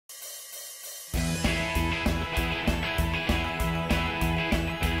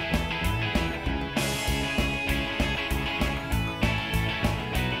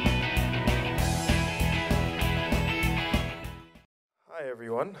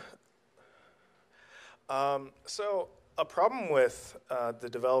everyone. So a problem with the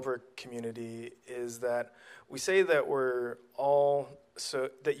developer community is that we say that we're all, so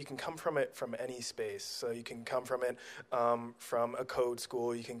that you can come from it from any space. So you can come from it from a code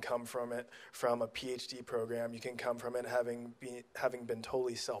school, you can come from it from a PhD program, you can come from it having been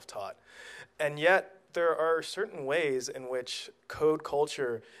totally self-taught. And yet there are certain ways in which code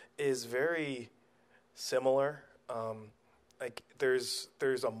culture is very similar. Like there's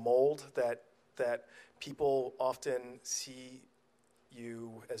a mold that people often see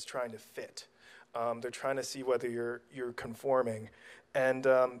you as trying to fit. They're trying to see whether you're conforming, and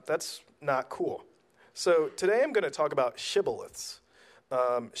that's not cool. So today I'm going to talk about shibboleths.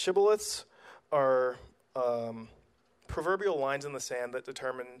 Shibboleths are proverbial lines in the sand that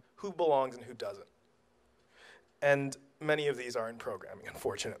determine who belongs and who doesn't. And many of these are in programming,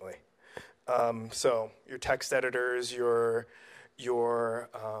 unfortunately. So your text editors, your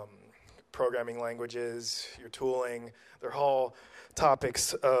programming languages, your tooling, they're all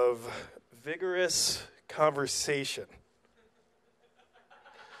topics of vigorous conversation.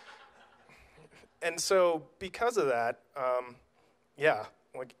 And so because of that,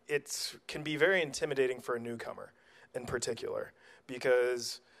 it can be very intimidating for a newcomer in particular,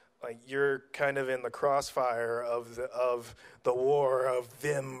 because you're kind of in the crossfire of the war of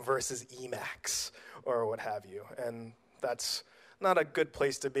Vim versus Emacs or what have you, and that's not a good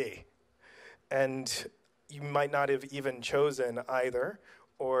place to be. And you might not have even chosen either,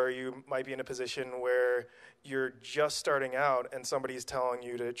 or you might be in a position where you're just starting out and somebody's telling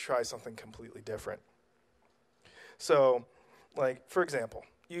you to try something completely different. So, for example,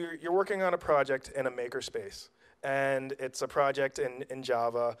 you're working on a project in a makerspace, and it's a project in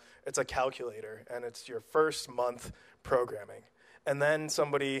Java, it's a calculator, and it's your first month programming. And then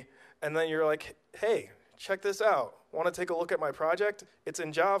you're like, hey, check this out. Want to take a look at my project? It's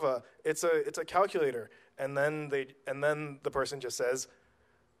in Java. It's a calculator. And then the person just says,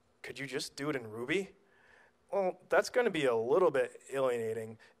 could you just do it in Ruby? Well, that's going to be a little bit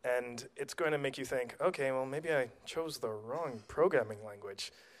alienating, and it's going to make you think, okay, well, maybe I chose the wrong programming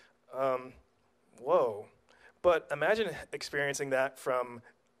language. Whoa. But imagine experiencing that from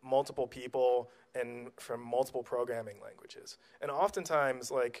multiple people and from multiple programming languages. And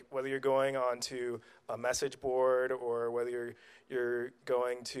oftentimes, whether you're going onto a message board or whether you're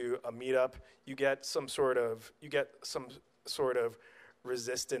going to a meetup, you get some sort of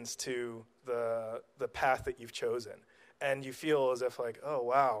resistance to the path that you've chosen. And you feel as if oh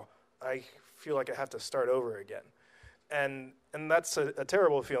wow, I feel like I have to start over again. And that's a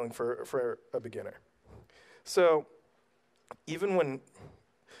terrible feeling for a beginner. So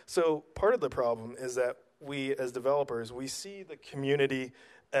part of the problem is that we, as developers, we see the community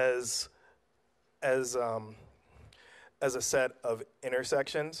as a set of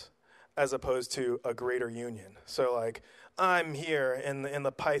intersections, as opposed to a greater union. So I'm here in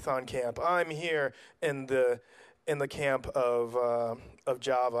the Python camp. I'm here in the camp of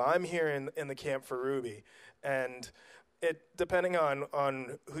Java. I'm here in the camp for Ruby, and depending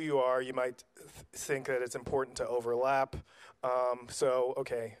on who you are, you might think that it's important to overlap.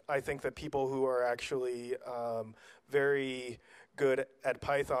 I think that people who are actually very good at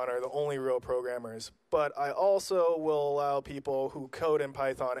Python are the only real programmers. But I also will allow people who code in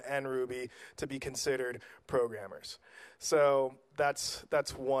Python and Ruby to be considered programmers. So that's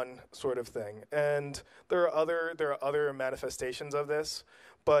one sort of thing. And there are other manifestations of this.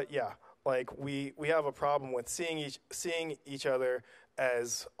 But yeah. We have a problem with seeing each other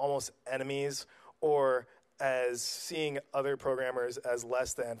as almost enemies, or as seeing other programmers as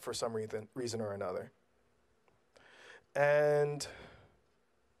less than for some reason or another. And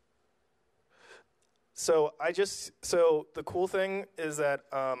so the cool thing is that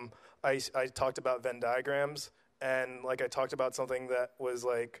I talked about Venn diagrams, and I talked about something that was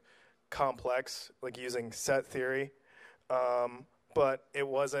complex, using set theory, but it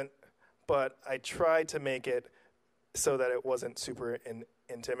wasn't. But I tried to make it so that it wasn't super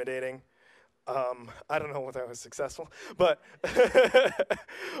intimidating. I don't know whether I was successful, but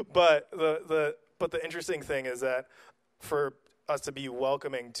but the interesting thing is that for us to be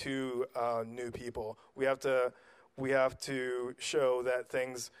welcoming to new people, we have to show that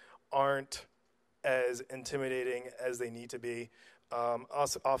things aren't as intimidating as they need to be.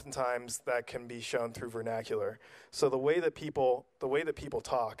 Oftentimes that can be shown through vernacular. So the way that people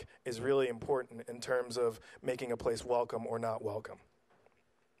talk is really important in terms of making a place welcome or not welcome.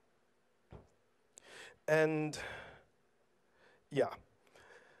 And yeah.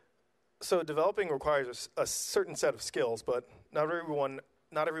 So developing requires a certain set of skills, but not everyone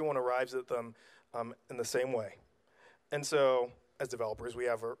arrives at them in the same way. And so as developers, we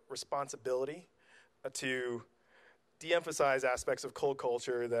have a responsibility to de-emphasize aspects of cult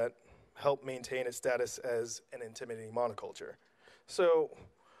culture that help maintain its status as an intimidating monoculture. So,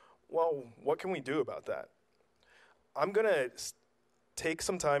 well, what can we do about that? I'm going to take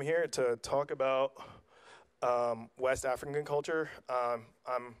some time here to talk about West African culture.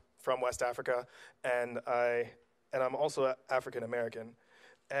 I'm from West Africa, and I'm also African American.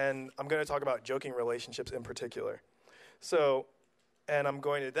 And I'm going to talk about joking relationships in particular. So, and I'm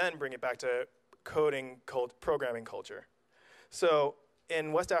going to then bring it back to programming culture. So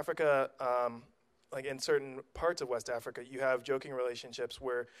in West Africa, like in certain parts of West Africa, you have joking relationships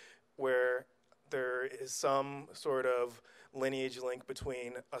where there is some sort of lineage link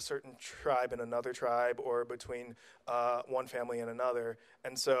between a certain tribe and another tribe, or between one family and another.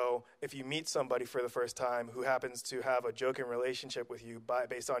 And so if you meet somebody for the first time who happens to have a joking relationship with you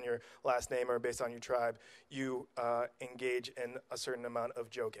based on your last name or based on your tribe, you engage in a certain amount of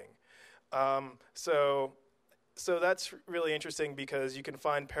joking. So that's really interesting because you can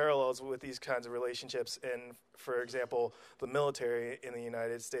find parallels with these kinds of relationships in, for example, the military in the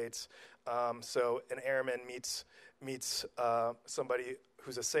United States. So an airman meets somebody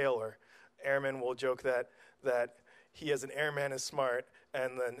who's a sailor. Airman will joke that he as an airman is smart,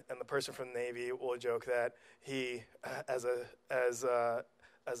 and the person from the Navy will joke that he as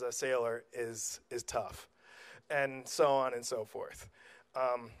a sailor is tough, and so on and so forth.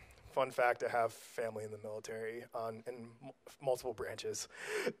 Fun fact: I have family in the military in multiple branches,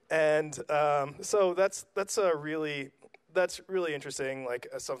 and so that's really interesting. Like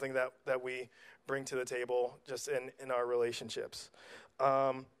something that we bring to the table just in our relationships,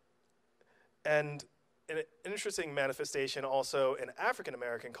 and an interesting manifestation also in African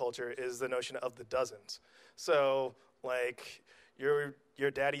American culture is the notion of the dozens. So like your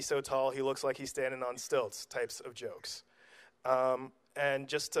daddy's so tall he looks like he's standing on stilts types of jokes. And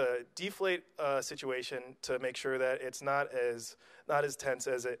just to deflate a situation to make sure that it's not as tense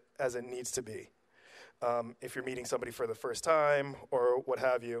as it needs to be. If you're meeting somebody for the first time or what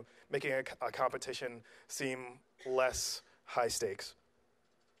have you, making a competition seem less high stakes.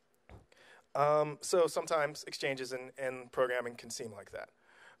 So sometimes exchanges in programming can seem like that.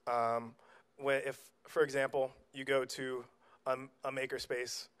 If, for example, you go to a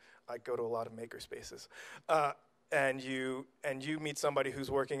makerspace, I go to a lot of makerspaces, and you meet somebody who's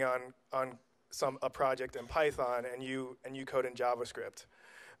working on a project in Python, and you code in JavaScript,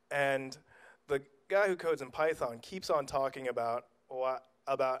 and the guy who codes in Python keeps on talking about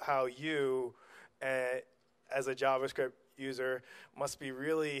how you, as a JavaScript user, must be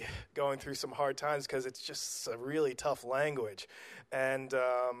really going through some hard times because it's just a really tough language, and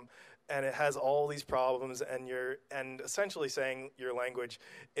it has all these problems, and essentially saying your language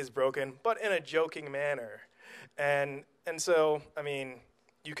is broken, but in a joking manner. And so, I mean,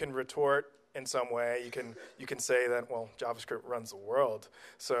 you can retort in some way. You can say that, well, JavaScript runs the world,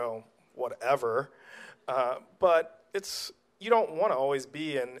 so whatever. But you don't want to always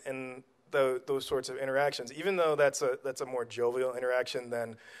be in those sorts of interactions, even though that's a more jovial interaction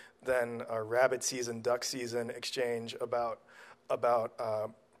than a rabbit season, duck season exchange about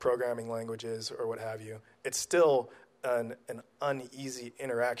programming languages or what have you. It's still an uneasy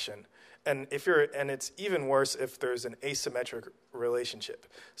interaction. And it's even worse if there's an asymmetric relationship.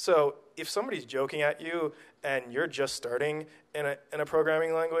 So if somebody's joking at you and you're just starting in a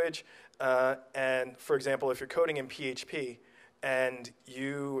programming language, and for example, if you're coding in PHP and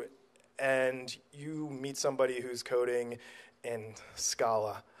you meet somebody who's coding in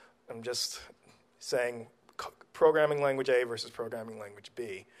Scala, I'm just saying programming language A versus programming language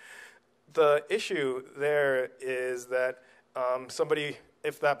B. The issue there is that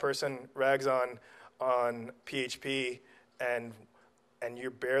if that person rags on PHP and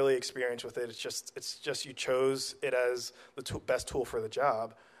you're barely experienced with it, it's just you chose it as the best tool for the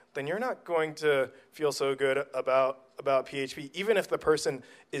job, then you're not going to feel so good about PHP, even if the person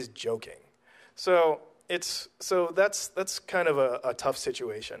is joking. So that's kind of a tough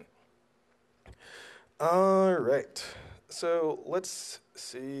situation. All right. So let's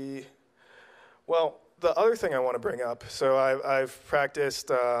see. Well, the other thing I want to bring up, so I've practiced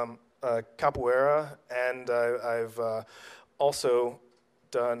capoeira, and I've also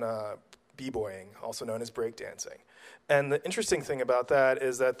done b-boying, also known as breakdancing. And the interesting thing about that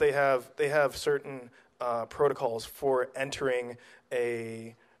is that they have certain protocols for entering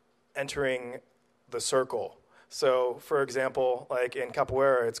the circle. So, for example, like in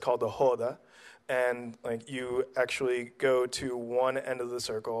capoeira, it's called the roda, and like you actually go to one end of the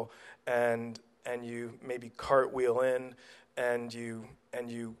circle and you maybe cartwheel in, and you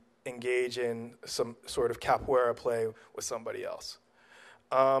engage in some sort of capoeira play with somebody else.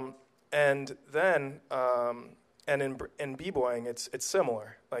 And then, and in b-boying, it's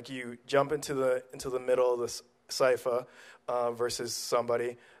similar. Like you jump into the middle of the cypher versus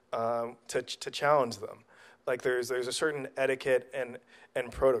somebody to challenge them. Like there's a certain etiquette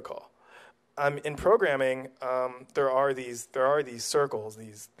and protocol. In programming, there are these circles,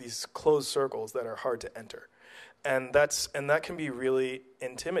 these closed circles that are hard to enter. And that can be really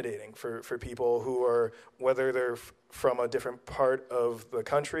intimidating for people who are, whether they're from a different part of the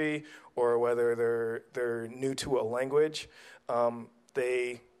country or whether they're new to a language,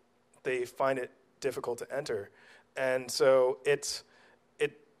 they find it difficult to enter, and so it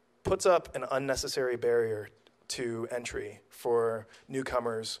puts up an unnecessary barrier to entry for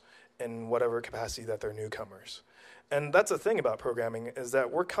newcomers in whatever capacity that they're newcomers. And that's the thing about programming, is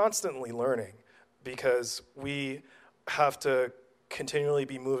that we're constantly learning, because we have to continually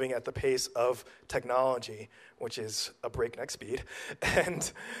be moving at the pace of technology, which is a breakneck speed.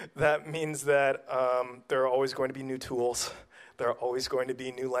 And that means that there are always going to be new tools. There are always going to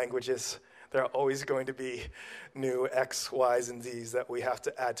be new languages. There are always going to be new X, Y's, and Z's that we have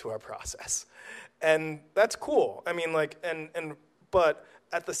to add to our process. And that's cool. I mean, like, but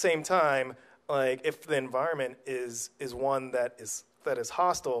at the same time, like, if the environment is one that is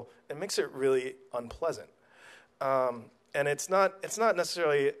hostile, it makes it really unpleasant. And it's not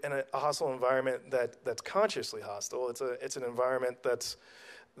necessarily in a hostile environment that's consciously hostile. It's an environment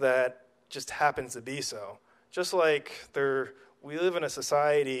that just happens to be so. Just like we live in a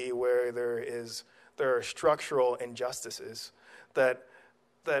society where there are structural injustices that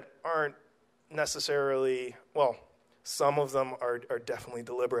aren't necessarily, well, some of them are definitely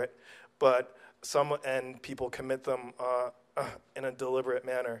deliberate, but people commit them in a deliberate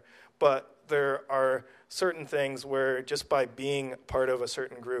manner. But there are certain things where just by being part of a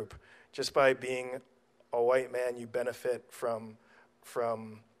certain group, just by being a white man, you benefit from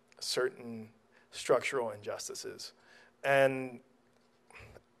certain structural injustices. And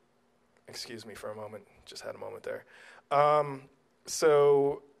excuse me for a moment, just had a moment there.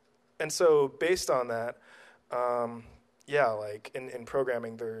 So based on that, like in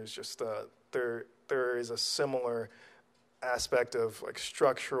programming, there's just there is a similar aspect of like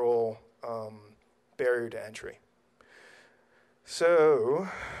structural barrier to entry. So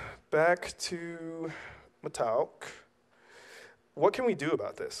back to Matalk. What can we do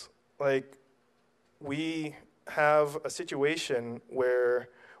about this? Like, we have a situation where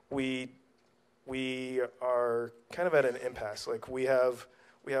we are kind of at an impasse. Like, we have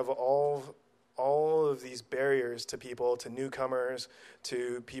all of these barriers to people, to newcomers,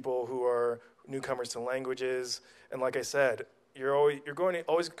 to people who are newcomers to languages. And like I said, you're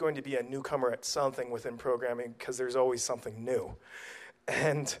always going to be a newcomer at something within programming, because there's always something new.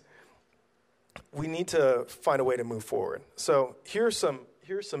 And we need to find a way to move forward. So here's some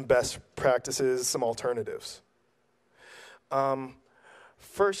best practices, some alternatives.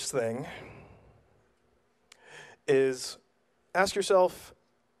 First thing is ask yourself,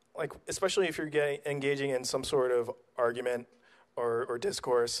 like, especially if you're engaging in some sort of argument or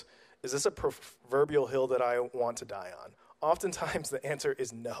discourse, is this a proverbial hill that I want to die on? Oftentimes the answer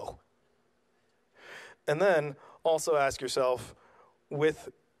is no. And then also ask yourself, with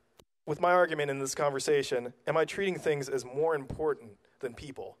my argument in this conversation, am I treating things as more important than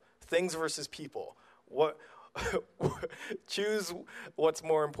people? Things versus people. Choose what's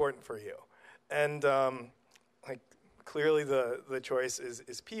more important for you. And clearly the choice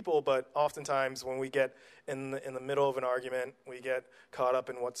is people, but oftentimes when we get in the middle of an argument, we get caught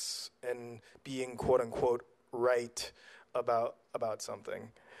up in being quote unquote right about something.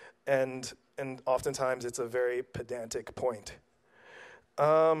 And oftentimes it's a very pedantic point.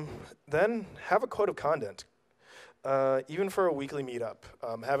 Then have a code of conduct. Even for a weekly meetup,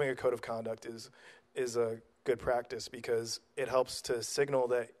 having a code of conduct is a good practice, because it helps to signal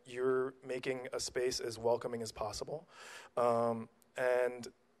that you're making a space as welcoming as possible, and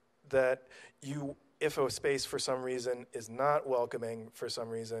that if a space for some reason is not welcoming for some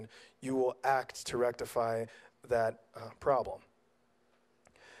reason, you will act to rectify that problem.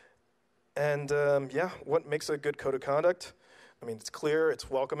 And what makes a good code of conduct? I mean, it's clear, it's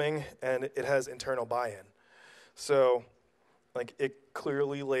welcoming, and it has internal buy-in. So, like, it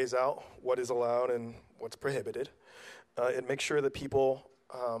clearly lays out what is allowed and what's prohibited. It makes sure that people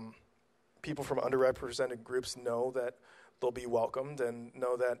from underrepresented groups know that they'll be welcomed, and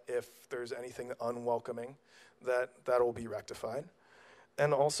know that if there's anything unwelcoming, that will be rectified.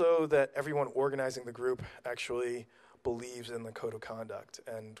 And also that everyone organizing the group actually believes in the code of conduct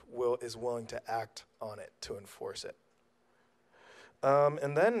and is willing to act on it to enforce it.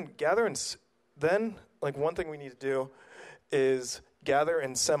 And then like one thing we need to do is gather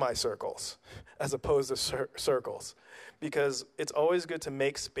in semicircles as opposed to circles, because it's always good to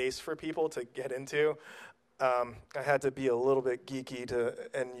make space for people to get into. I had to be a little bit geeky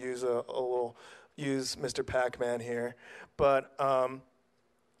and use Mr. Pac-Man here, but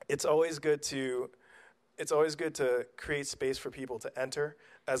it's always good to create space for people to enter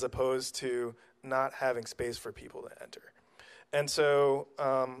as opposed to not having space for people to enter. And so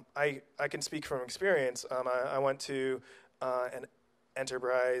I can speak from experience. I went to an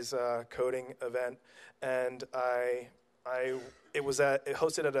enterprise coding event, and it was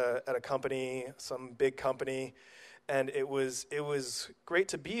hosted at a company, some big company, and it was great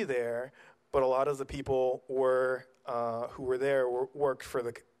to be there. But a lot of the people who were there worked for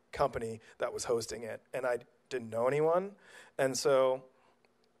the company that was hosting it, and I didn't know anyone, and so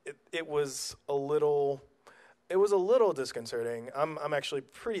it was a little disconcerting. I'm actually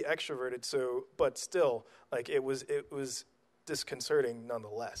pretty extroverted, but still, like it was disconcerting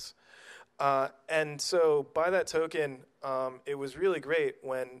nonetheless. And so by that token, it was really great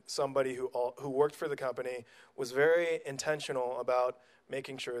when somebody who worked for the company was very intentional about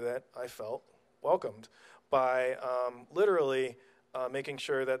making sure that I felt welcomed by literally making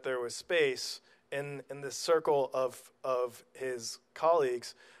sure that there was space in this circle of his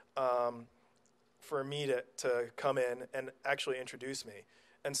colleagues for me to come in and actually introduce me.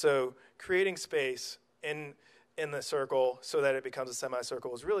 And so creating space in the circle so that it becomes a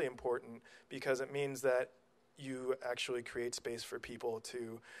semicircle is really important, because it means that you actually create space for people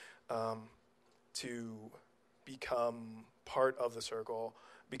to become part of the circle,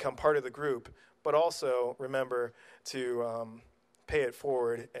 become part of the group, but also remember to pay it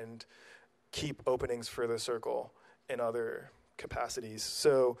forward and keep openings for the circle in other capacities.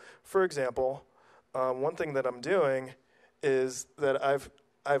 So, for example, one thing that I'm doing is that I've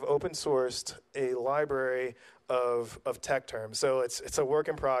open sourced a library of tech terms. So it's a work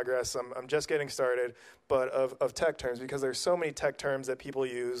in progress. I'm just getting started, but of tech terms, because there's so many tech terms that people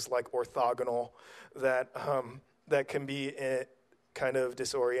use, like orthogonal, that can be kind of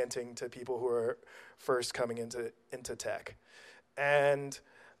disorienting to people who are first coming into tech. And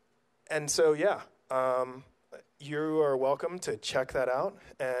so yeah, you are welcome to check that out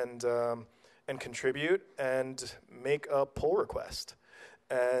and contribute and make a pull request.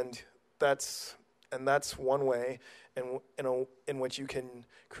 And that's one way in which you can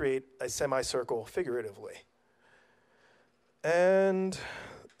create a semicircle figuratively. And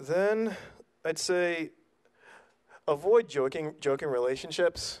then I'd say avoid joking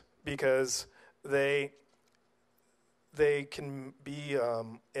relationships, because they can be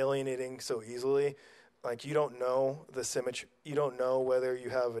alienating so easily. Like, you don't know the symmetry. You don't know whether you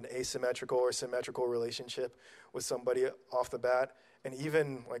have an asymmetrical or symmetrical relationship with somebody off the bat. And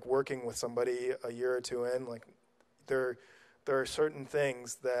even like working with somebody a year or two in, like there are certain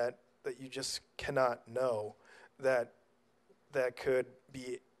things that you just cannot know that could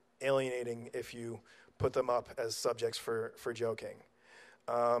be alienating if you put them up as subjects for joking.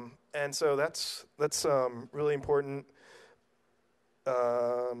 And so that's really important.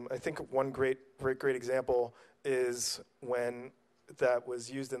 I think one great example is when that was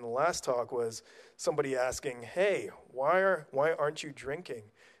used in the last talk was somebody asking, "Hey, why aren't you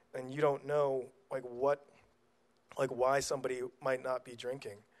drinking?" And you don't know why somebody might not be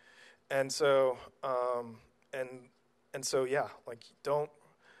drinking. And so so yeah, like, don't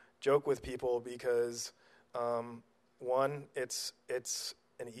joke with people, because one, it's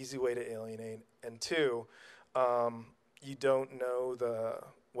an easy way to alienate, and two, you don't know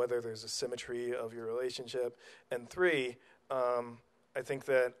whether there's a symmetry of your relationship, and three, I think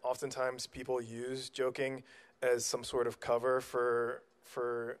that oftentimes people use joking as some sort of cover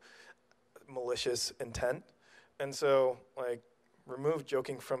for malicious intent, and so like remove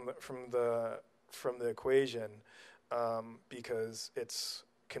joking from the equation, because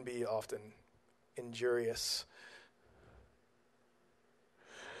can be often injurious.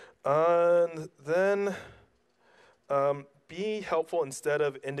 And then be helpful instead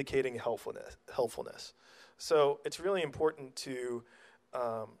of indicating helpfulness. So it's really important to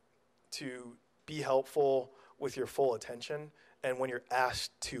be helpful with your full attention and when you're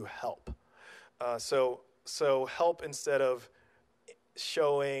asked to help. So help instead of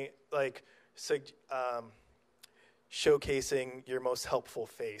showcasing your most helpful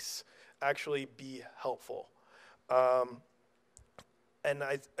face. Actually be helpful. And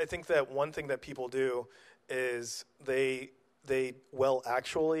I think that one thing that people do is they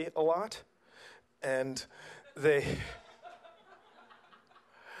actually a lot, and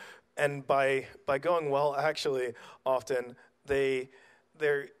by going well actually often,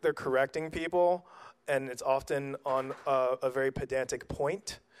 they're correcting people, and it's often on a very pedantic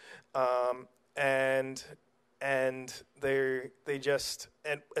point, and they just,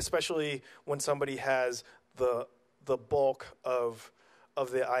 and especially when somebody has the bulk of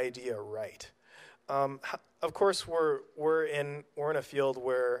the idea right. Of course, we're in a field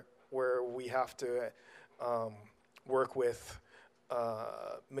where we have to work with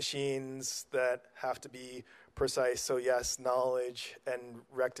machines that have to be precise. So yes, knowledge and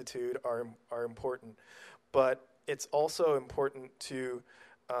rectitude are important, but it's also important to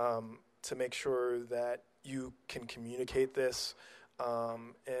make sure that you can communicate this,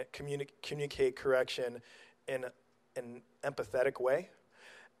 communicate correction in an empathetic way.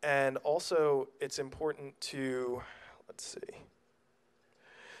 And also, it's important to,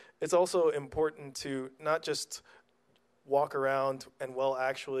 it's also important to not just walk around and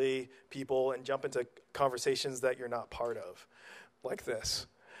actually people and jump into conversations that you're not part of, like this.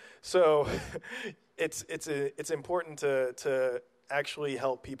 So it's important to actually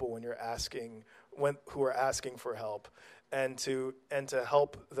help people when you're asking, who are asking for help, and to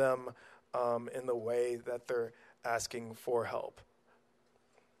help them in the way that they're asking for help.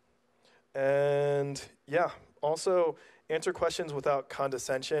 And yeah, also answer questions without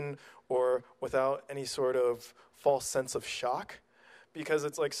condescension or without any sort of false sense of shock, because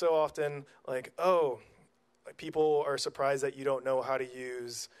it's like so often like, oh, like people are surprised that you don't know how to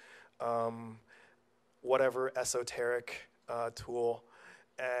use whatever esoteric tool,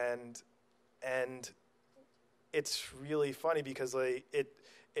 and it's really funny because like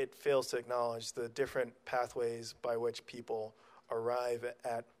it fails to acknowledge the different pathways by which people arrive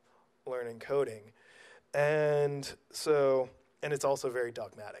at learning coding, and it's also very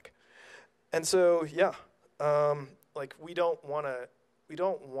dogmatic, and so yeah, like we don't want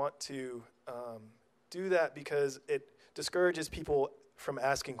to do that because it discourages people from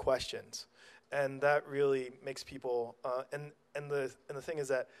asking questions, and that really makes people and the thing is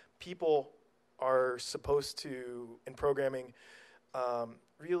that people are supposed to, in programming,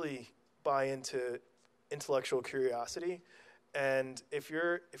 really buy into intellectual curiosity. And if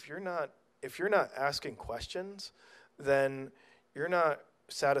you're not asking questions, then you're not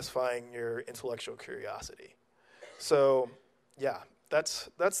satisfying your intellectual curiosity. So yeah, that's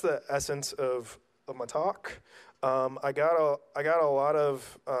the essence of my talk. I got a lot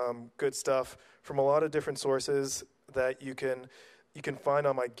of good stuff from a lot of different sources that you can find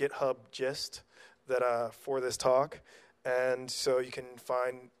on my GitHub gist that for this talk, and so you can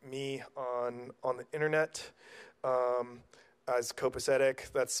find me on the internet. As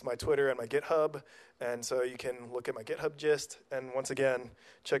Copacetic, that's my Twitter and my GitHub, and so you can look at my GitHub gist, and once again,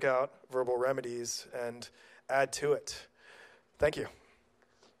 check out Verbal Remedies and add to it. Thank you.